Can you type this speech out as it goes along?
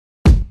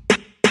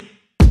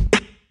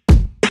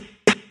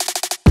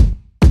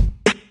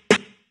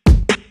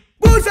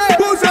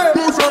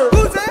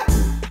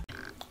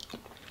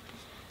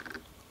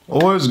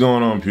What's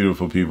going on,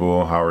 beautiful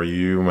people? How are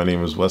you? My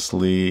name is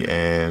Wesley,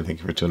 and thank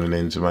you for tuning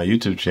in to my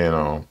YouTube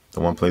channel, the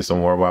one place on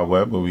the World Wide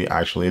Web where we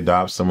actually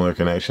adopt similar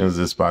connections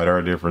despite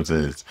our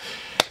differences.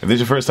 If this is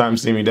your first time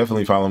seeing me,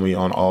 definitely follow me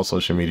on all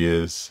social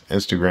medias: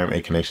 Instagram,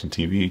 A Connection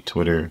TV,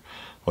 Twitter,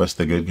 What's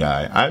the Good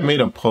Guy. I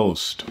made a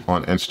post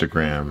on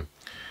Instagram,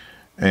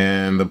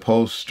 and the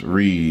post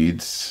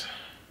reads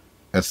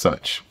as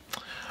such.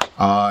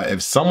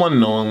 If someone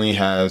knowingly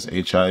has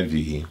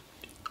HIV,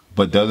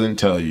 but doesn't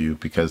tell you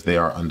because they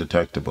are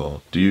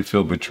undetectable, do you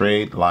feel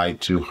betrayed, lied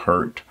to,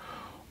 hurt,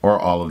 or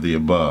all of the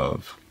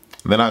above?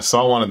 Then I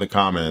saw one of the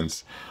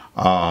comments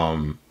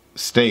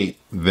state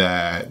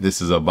that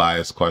this is a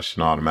biased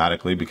question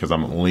automatically because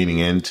I'm leaning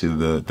into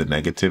the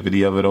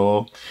negativity of it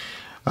all.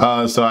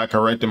 So I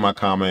corrected my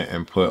comment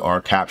and put,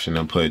 or caption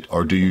and put,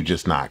 or do you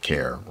just not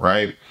care,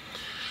 right?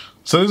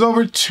 So there's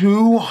over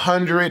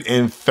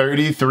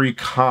 233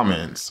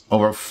 comments,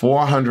 over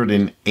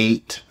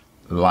 408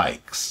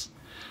 likes.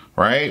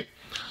 Right?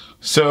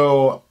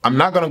 So I'm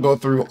not going to go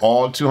through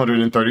all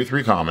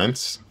 233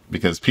 comments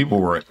because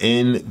people were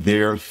in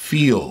their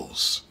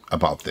feels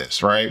about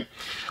this, right?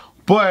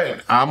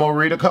 But I'm going to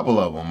read a couple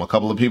of them. A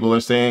couple of people are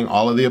saying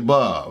all of the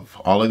above,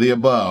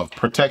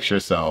 protect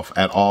yourself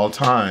at all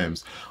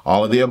times,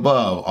 all of the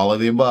above, all of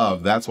the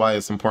above. That's why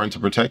it's important to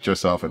protect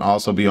yourself and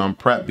also be on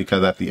prep,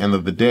 because at the end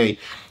of the day,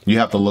 you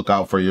have to look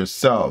out for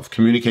yourself.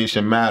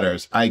 Communication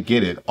matters. I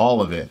get it, all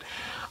of it.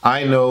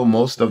 I know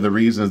most of the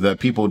reasons that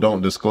people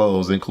don't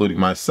disclose, including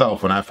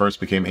myself, when I first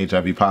became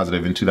HIV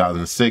positive in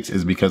 2006,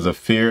 is because of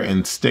fear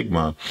and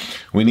stigma.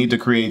 We need to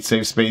create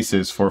safe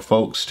spaces for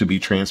folks to be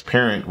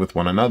transparent with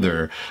one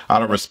another.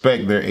 Out of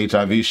respect, their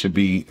HIV should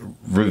be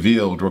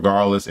revealed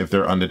regardless if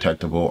they're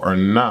undetectable or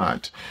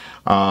not.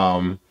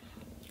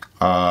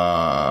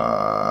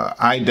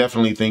 I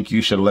definitely think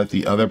you should let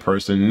the other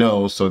person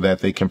know so that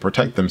they can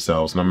protect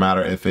themselves, no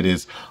matter if it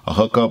is a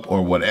hookup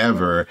or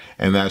whatever.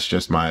 And that's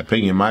just my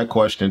opinion. My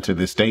question to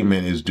this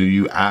statement is, do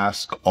you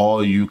ask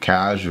all you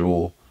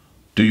casual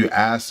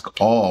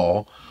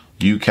encounters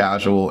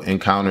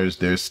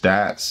their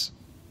stats?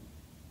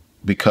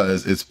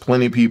 Because it's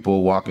plenty of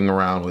people walking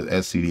around with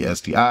STD,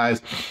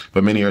 STIs,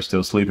 but many are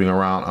still sleeping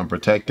around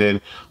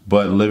unprotected.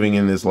 But living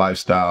in this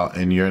lifestyle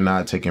and you're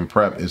not taking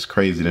PrEP is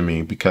crazy to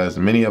me, because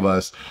many of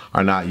us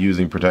are not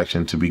using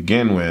protection to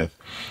begin with.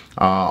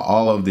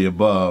 All of the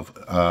above.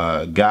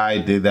 Guy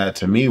did that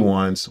to me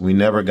once. We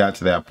never got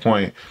to that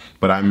point,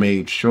 but I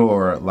made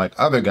sure, like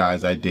other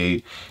guys I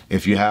date,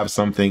 if you have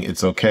something,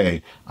 it's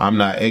okay. I'm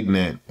not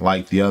ignorant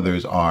like the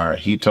others are.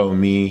 He told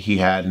me he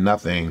had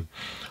nothing.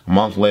 A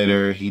month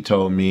later, he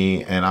told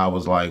me, and I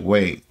was like,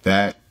 wait,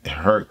 that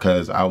hurt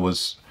because I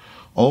was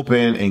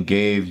open and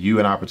gave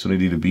you an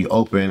opportunity to be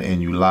open and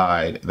you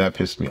lied. That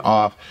pissed me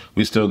off.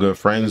 We still good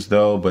friends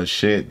though, but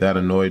shit, that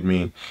annoyed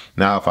me.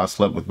 Now, if I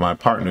slept with my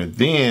partner,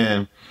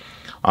 then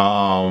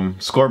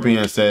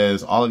Scorpion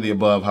says all of the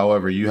above.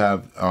 However, you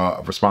have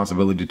a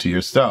responsibility to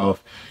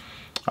yourself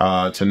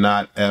to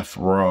not F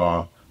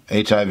raw.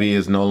 HIV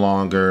is no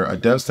longer a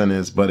death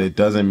sentence, but it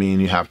doesn't mean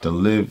you have to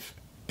live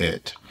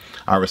it.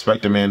 I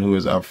respect a man who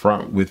is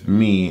upfront with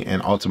me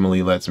and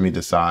ultimately lets me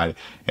decide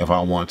if I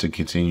want to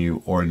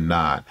continue or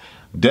not.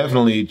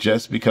 Definitely,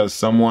 just because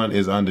someone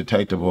is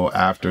undetectable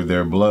after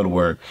their blood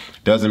work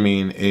doesn't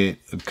mean it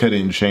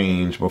couldn't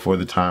change before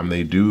the time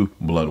they do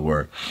blood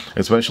work,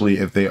 especially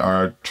if they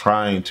are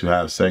trying to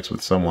have sex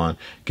with someone.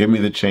 Give me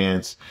the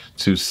chance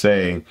to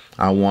say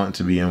I want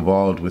to be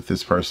involved with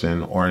this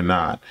person or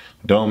not.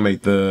 Don't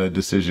make the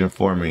decision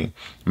for me.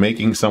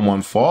 Making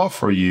someone fall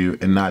for you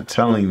and not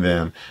telling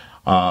them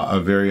a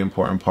very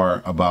important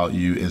part about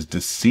you is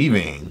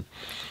deceiving.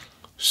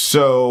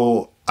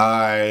 So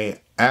I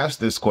asked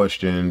this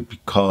question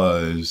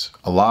because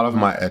a lot of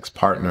my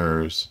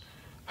ex-partners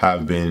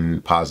have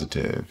been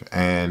positive,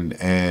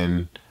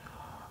 and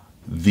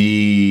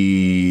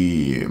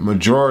the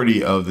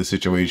majority of the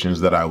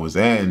situations that I was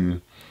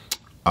in,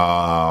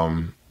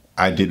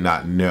 I did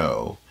not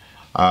know.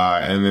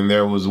 And then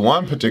there was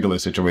one particular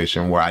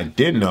situation where I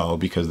did know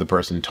because the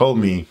person told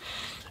me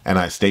and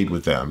I stayed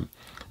with them.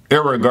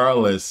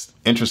 Irregardless,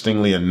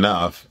 interestingly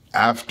enough,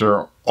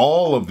 after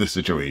all of the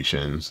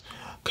situations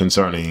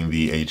concerning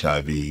the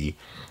HIV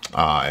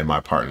and my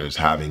partners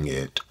having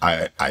it,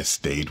 I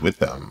stayed with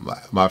them.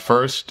 My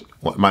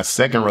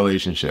second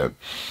relationship,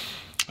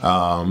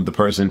 the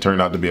person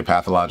turned out to be a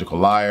pathological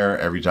liar.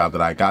 Every job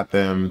that I got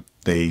them,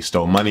 they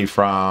stole money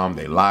from,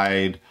 they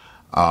lied,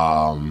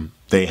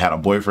 they had a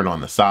boyfriend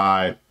on the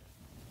side,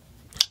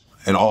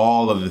 and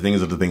all of the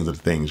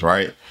things,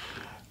 right?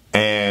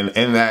 And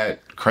in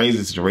that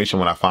crazy situation,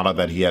 when I found out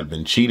that he had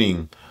been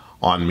cheating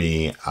on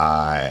me,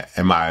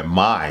 in my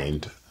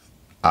mind,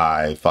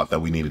 I thought that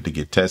we needed to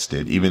get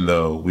tested. Even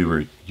though we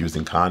were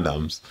using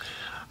condoms,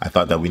 I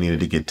thought that we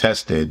needed to get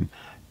tested,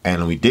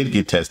 and we did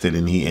get tested,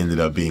 and he ended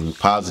up being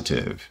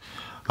positive.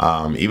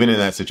 Even in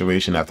that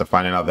situation, after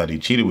finding out that he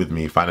cheated with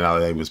me, finding out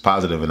that he was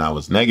positive and I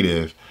was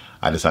negative,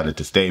 I decided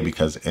to stay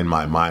because in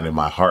my mind and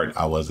my heart,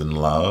 I was in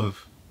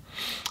love.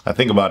 I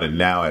think about it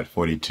now at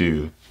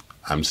 42.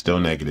 I'm still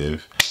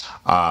negative.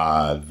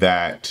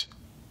 that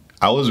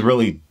I was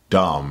really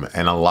dumb,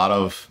 and a lot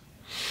of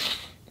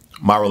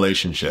my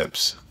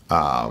relationships,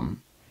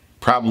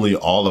 probably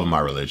all of my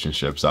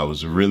relationships, I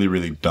was really,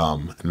 really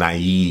dumb,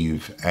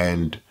 naive,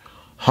 and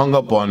hung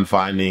up on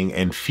finding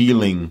and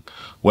feeling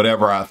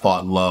whatever I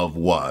thought love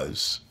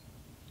was.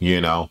 You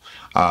know,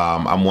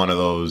 I'm one of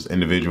those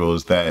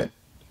individuals that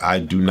I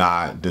do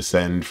not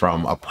descend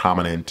from a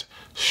prominent,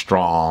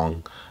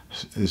 strong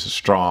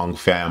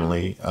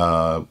family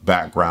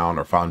background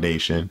or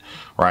foundation,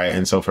 right?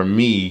 And so for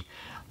me,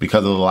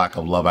 because of the lack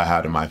of love I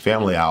had in my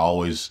family, I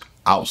always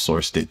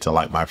outsourced it to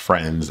like my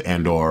friends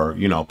and or,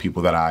 you know,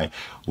 people that I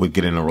would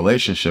get in a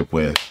relationship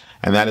with.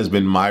 And that has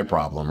been my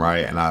problem,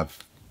 right? And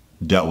I've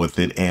dealt with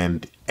it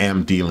and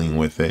am dealing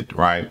with it,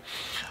 right?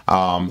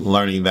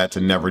 Learning that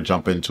to never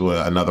jump into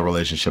another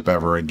relationship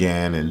ever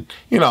again. And,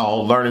 you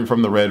know, learning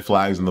from the red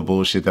flags and the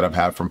bullshit that I've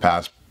had from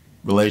past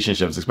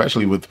relationships,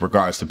 especially with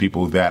regards to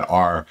people that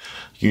are,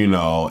 you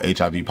know,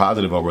 HIV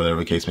positive or whatever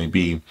the case may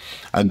be.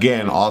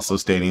 Again, also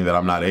stating that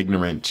I'm not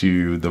ignorant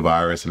to the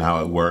virus and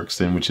how it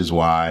works, and which is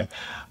why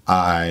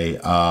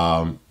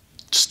I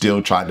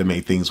still tried to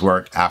make things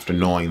work after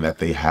knowing that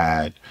they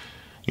had,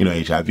 you know,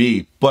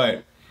 HIV.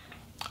 But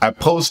I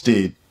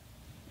posted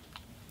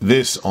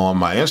this on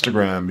my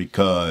Instagram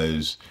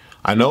because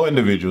I know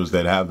individuals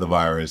that have the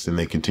virus and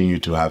they continue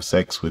to have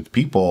sex with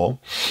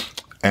people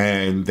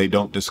and they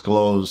don't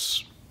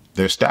disclose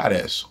their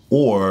status,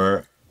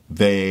 or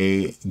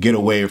they get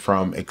away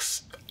from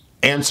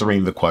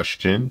answering the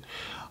question,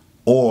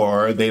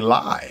 or they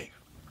lie.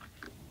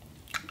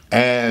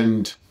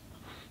 And,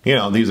 you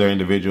know, these are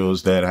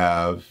individuals that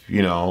have,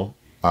 you know,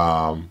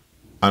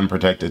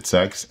 unprotected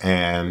sex,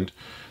 and,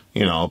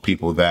 you know,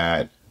 people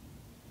that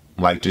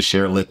like to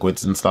share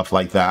liquids and stuff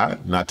like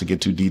that. Not to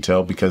get too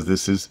detailed because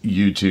this is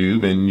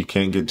YouTube and you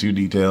can't get too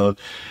detailed.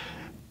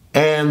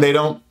 And they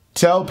don't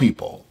tell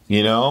people,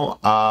 you know?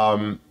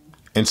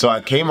 And so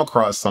I came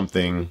across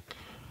something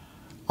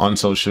on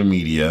social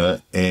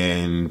media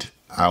and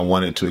I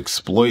wanted to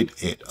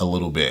exploit it a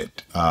little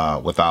bit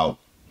without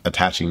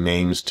attaching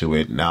names to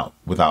it, now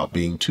without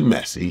being too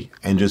messy,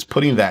 and just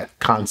putting that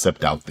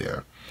concept out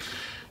there.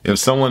 If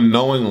someone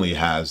knowingly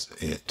has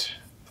it,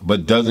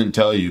 but doesn't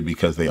tell you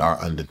because they are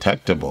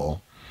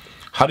undetectable,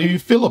 how do you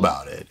feel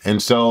about it?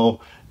 And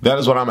so that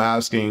is what I'm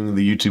asking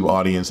the YouTube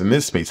audience in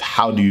this space.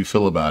 How do you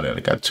feel about it? I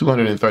got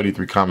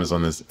 233 comments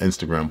on this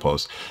Instagram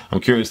post.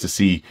 I'm curious to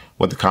see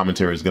what the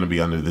commentary is going to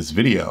be under this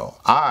video.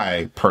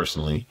 I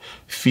personally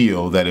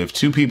feel that if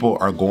two people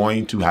are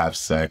going to have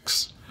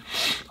sex,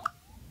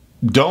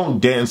 don't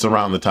dance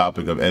around the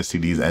topic of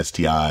STDs,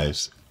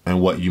 STIs,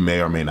 and what you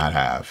may or may not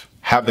have.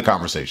 Have the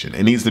conversation.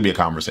 It needs to be a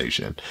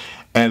conversation.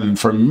 And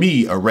for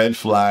me, a red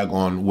flag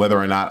on whether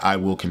or not I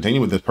will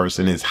continue with this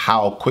person is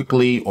how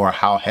quickly or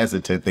how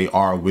hesitant they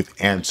are with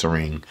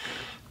answering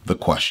the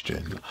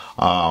question.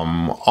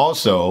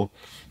 Also,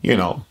 you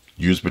know,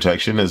 use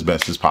protection as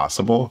best as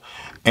possible,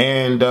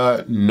 and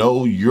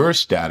know your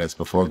status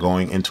before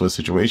going into a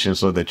situation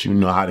so that you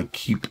know how to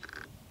keep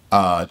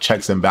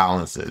checks and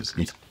balances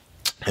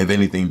if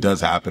anything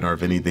does happen or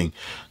if anything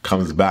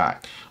comes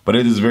back. But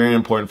it is very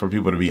important for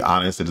people to be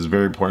honest. It is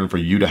very important for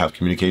you to have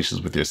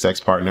communications with your sex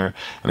partner.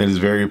 And it is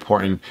very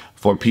important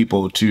for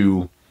people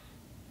to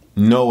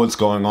know what's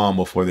going on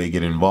before they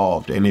get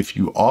involved. And if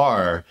you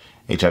are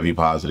HIV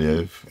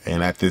positive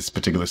and at this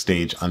particular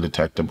stage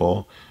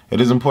undetectable, it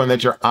is important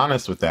that you're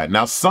honest with that.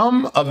 Now,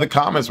 some of the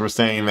comments were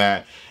saying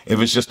that if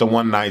it's just a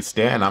one-night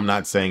stand, I'm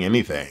not saying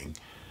anything,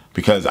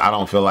 because I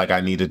don't feel like I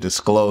need to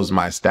disclose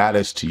my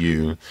status to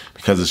you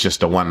because it's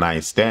just a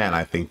one-night stand.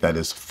 I think that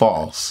is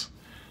false.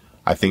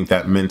 I think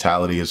that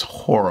mentality is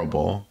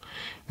horrible,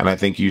 and I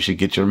think you should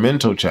get your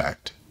mental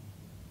checked.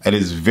 It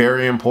is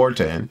very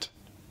important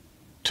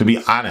to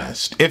be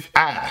honest, if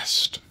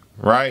asked,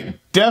 right?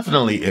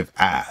 Definitely if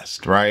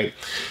asked, right?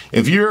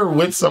 If you're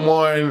with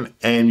someone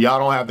and y'all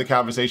don't have the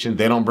conversation,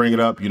 they don't bring it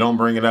up, you don't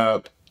bring it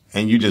up,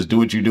 and you just do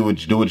what you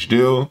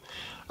do,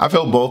 I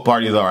feel both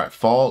parties are at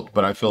fault,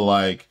 but I just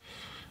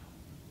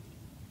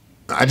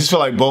feel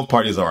like both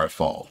parties are at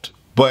fault.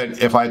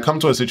 But if I come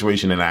to a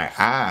situation and I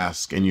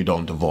ask and you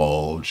don't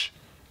divulge,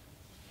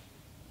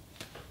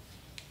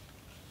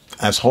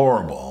 that's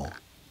horrible.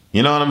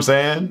 You know what I'm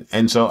saying?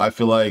 And so I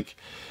feel like,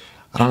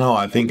 I don't know,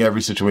 I think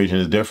every situation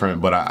is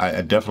different, but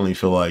I definitely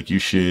feel like you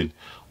should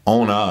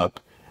own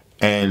up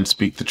and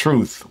speak the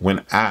truth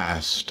when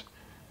asked.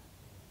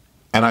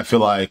 And I feel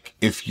like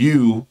if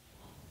you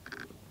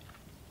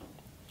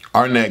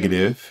are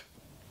negative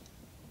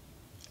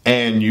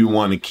and you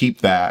want to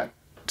keep that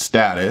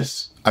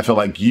status, I feel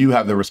like you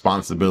have the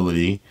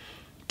responsibility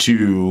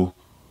to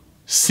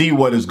see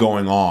what is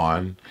going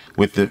on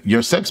with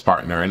your sex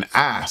partner and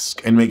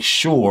ask and make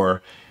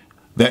sure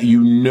that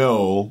you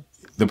know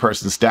the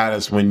person's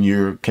status when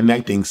you're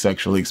connecting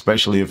sexually,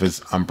 especially if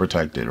it's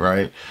unprotected,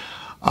 right?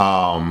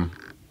 I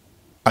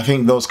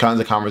think those kinds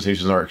of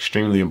conversations are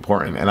extremely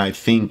important. And I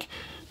think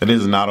that it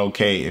is not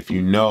okay if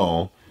you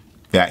know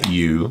that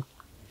you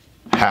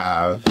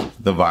have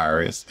the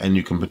virus and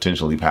you can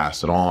potentially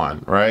pass it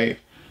on, right?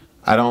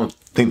 I don't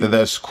think that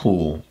that's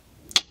cool.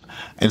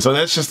 And so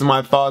that's just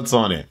my thoughts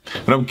on it.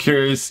 But I'm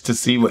curious to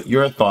see what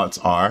your thoughts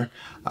are.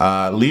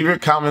 Leave your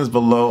comments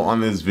below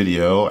on this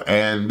video.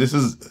 And this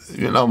is,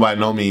 by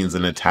no means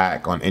an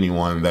attack on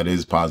anyone that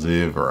is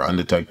positive or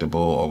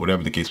undetectable or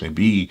whatever the case may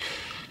be.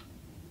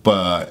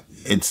 But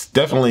it's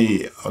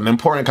definitely an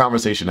important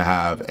conversation to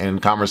have,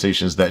 and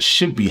conversations that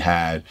should be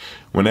had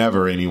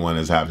whenever anyone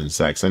is having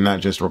sex, and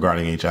not just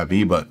regarding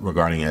HIV, but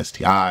regarding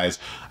STIs,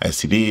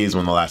 STDs,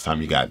 when the last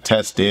time you got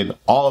tested.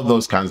 All of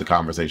those kinds of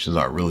conversations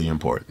are really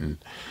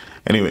important.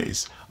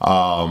 Anyways,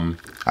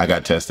 I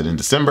got tested in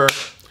December.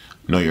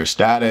 Know your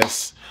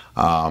status.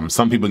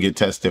 Some people get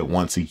tested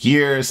once a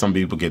year. Some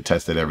people get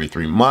tested every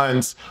 3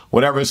 months,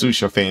 whatever suits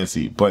your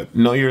fancy, but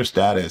know your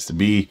status.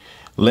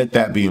 Let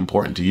that be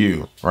important to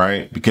you,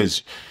 right?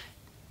 Because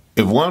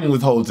if one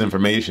withholds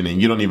information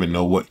and you don't even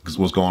know what's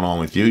going on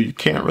with you, you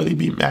can't really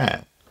be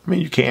mad. I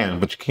mean, you can,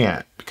 but you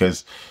can't,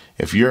 because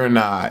if you're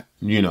not,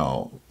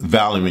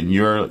 valuing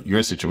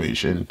your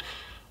situation,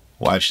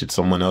 why should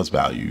someone else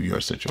value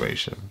your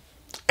situation?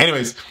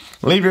 Anyways,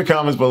 leave your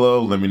comments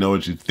below. Let me know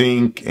what you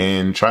think,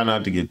 and try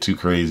not to get too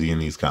crazy in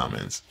these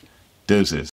comments. Deuces.